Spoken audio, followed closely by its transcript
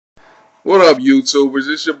What up, YouTubers?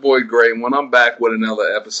 It's your boy Great One. I'm back with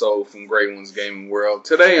another episode from Great One's Gaming World.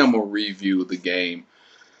 Today I'm going to review the game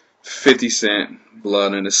 50 Cent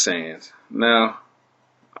Blood in the Sand. Now,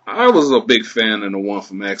 I was a big fan of the one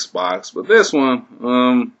from Xbox, but this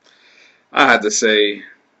one, I had to say,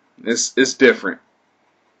 it's different.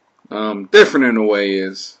 Different in a way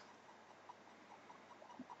is,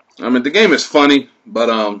 the game is funny,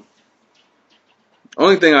 but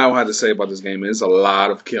only thing I would have to say about this game is a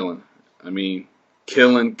lot of killing. Killing.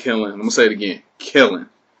 I'm going to say it again. Killing.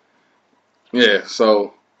 Yeah,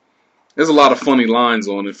 so there's a lot of funny lines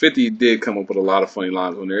on it. 50 did come up with a lot of funny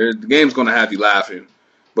lines on there. The game's going to have you laughing.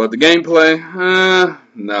 But the gameplay,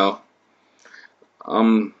 no.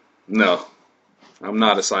 No. I'm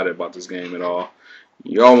not excited about this game at all.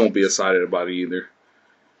 Y'all won't be excited about it either.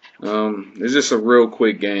 It's just a real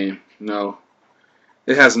quick game. No.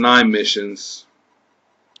 It has 9 missions.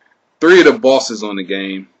 3 of the bosses on the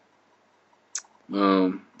game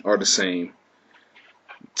are the same.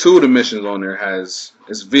 2 of the missions on there is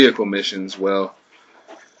vehicle missions. Well,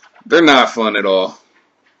 they're not fun at all.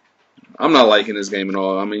 I'm not liking this game at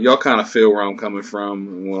all. Y'all kind of feel where I'm coming from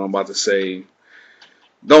and what I'm about to say.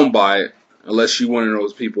 Don't buy it unless you're one of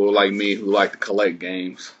those people like me who like to collect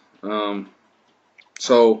games.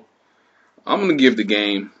 So I'm going to give the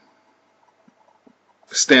game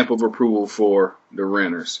a stamp of approval for the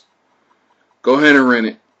renters. Go ahead and rent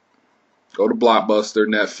it. Go to Blockbuster,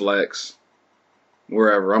 Netflix,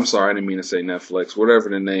 wherever. I'm sorry, I didn't mean to say Netflix. Whatever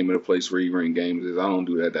the name of the place where you rent games is. I don't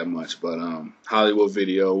do that much. But Hollywood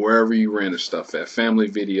Video, wherever you rent stuff at. Family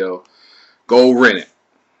Video. Go rent it.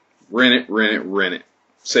 Rent it, rent it, rent it.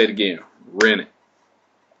 Say it again. Rent it.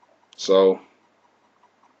 So,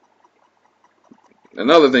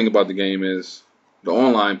 another thing about the game is the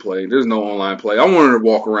online play. There's no online play. I wanted to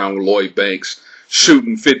walk around with Lloyd Banks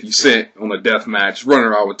shooting 50 Cent on a death match, running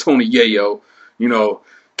around with Tony Yayo,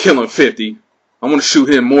 killing 50. I want to shoot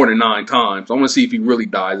him more than 9 times. I want to see if he really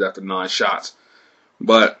dies after 9 shots.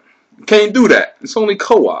 But you can't do that. It's only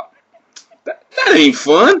co-op. That ain't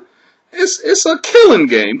fun. It's a killing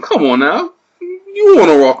game. Come on now. You want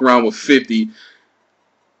to walk around with 50.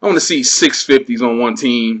 I want to see 6 50s on one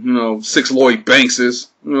team. 6 Lloyd Bankses.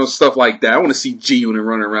 Stuff like that. I want to see G-Unit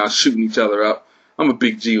running around shooting each other up. I'm a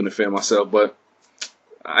big G-Unit fan myself, but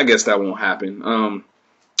I guess that won't happen.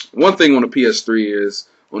 One thing on the PS3 is,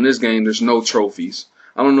 on this game, there's no trophies.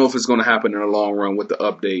 I don't know if it's going to happen in the long run with the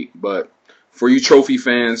update, but for you trophy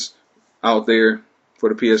fans out there,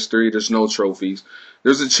 for the PS3, there's no trophies.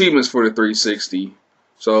 There's achievements for the 360.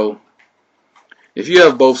 So, if you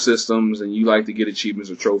have both systems and you like to get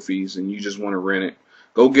achievements or trophies and you just want to rent it,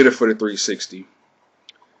 go get it for the 360.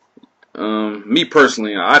 Me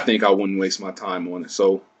personally, I think I wouldn't waste my time on it.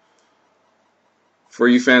 So, for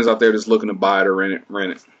you fans out there that's looking to buy it or rent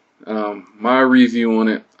it. My review on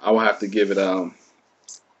it, I will have to give it,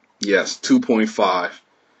 2.5.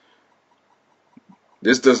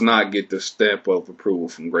 This does not get the stamp of approval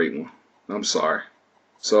from Great One. I'm sorry.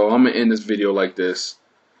 So I'm going to end this video like this.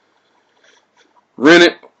 Rent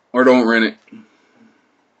it or don't rent it.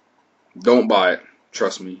 Don't buy it.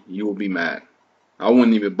 Trust me, you will be mad. I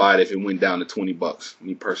wouldn't even buy it if it went down to 20 bucks,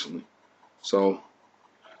 me personally. So,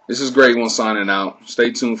 this is Great One signing out.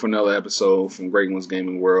 Stay tuned for another episode from Great One's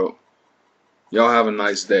Gaming World. Y'all have a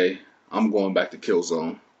nice day. I'm going back to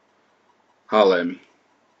Killzone. Holla at me.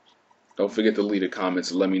 Don't forget to leave the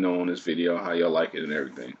comments and let me know on this video how y'all like it and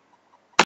everything.